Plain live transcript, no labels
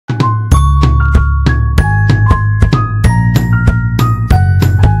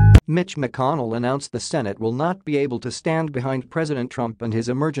Mitch McConnell announced the Senate will not be able to stand behind President Trump and his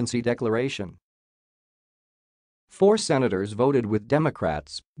emergency declaration. 4 senators voted with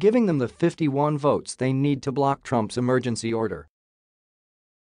Democrats, giving them the 51 votes they need to block Trump's emergency order.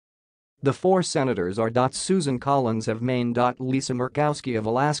 The 4 senators are Susan Collins of Maine, Lisa Murkowski of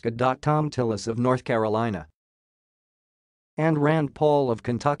Alaska, Tom Tillis of North Carolina, and Rand Paul of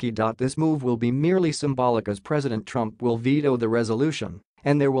Kentucky. This move will be merely symbolic, as President Trump will veto the resolution,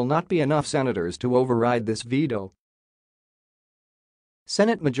 and there will not be enough senators to override this veto.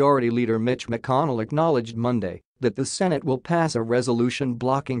 Senate Majority Leader Mitch McConnell acknowledged Monday that the Senate will pass a resolution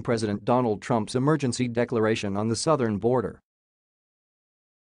blocking President Donald Trump's emergency declaration on the southern border.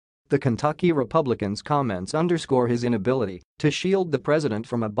 The Kentucky Republican's comments underscore his inability to shield the president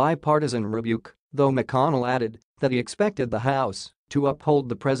from a bipartisan rebuke, though McConnell added that he expected the House to uphold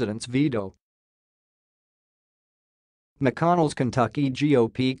the president's veto. McConnell's Kentucky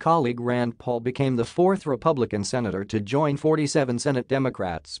GOP colleague Rand Paul became the 4th Republican senator to join 47 Senate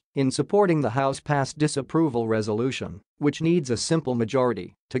Democrats in supporting the House-passed disapproval resolution, which needs a simple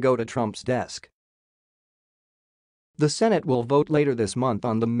majority to go to Trump's desk. The Senate will vote later this month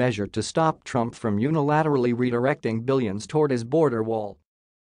on the measure to stop Trump from unilaterally redirecting billions toward his border wall.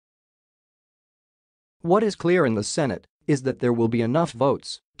 What is clear in the Senate is that there will be enough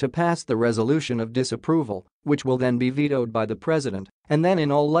votes to pass the resolution of disapproval, which will then be vetoed by the president, and then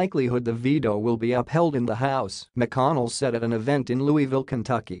in all likelihood the veto will be upheld in the House, McConnell said at an event in Louisville,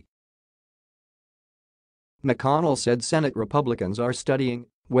 Kentucky. McConnell said Senate Republicans are studying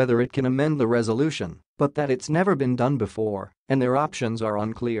whether it can amend the resolution, but that it's never been done before and their options are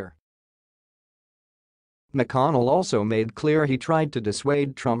unclear. McConnell also made clear he tried to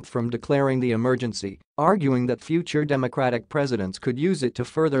dissuade Trump from declaring the emergency, arguing that future Democratic presidents could use it to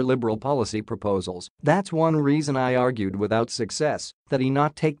further liberal policy proposals. "That's one reason I argued without success that he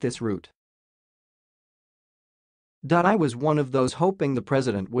not take this route. I was one of those hoping the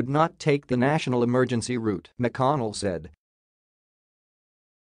president would not take the national emergency route," McConnell said.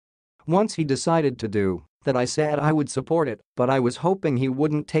 "Once he decided to do that, I said I would support it, but I was hoping he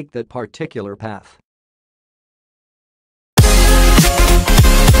wouldn't take that particular path."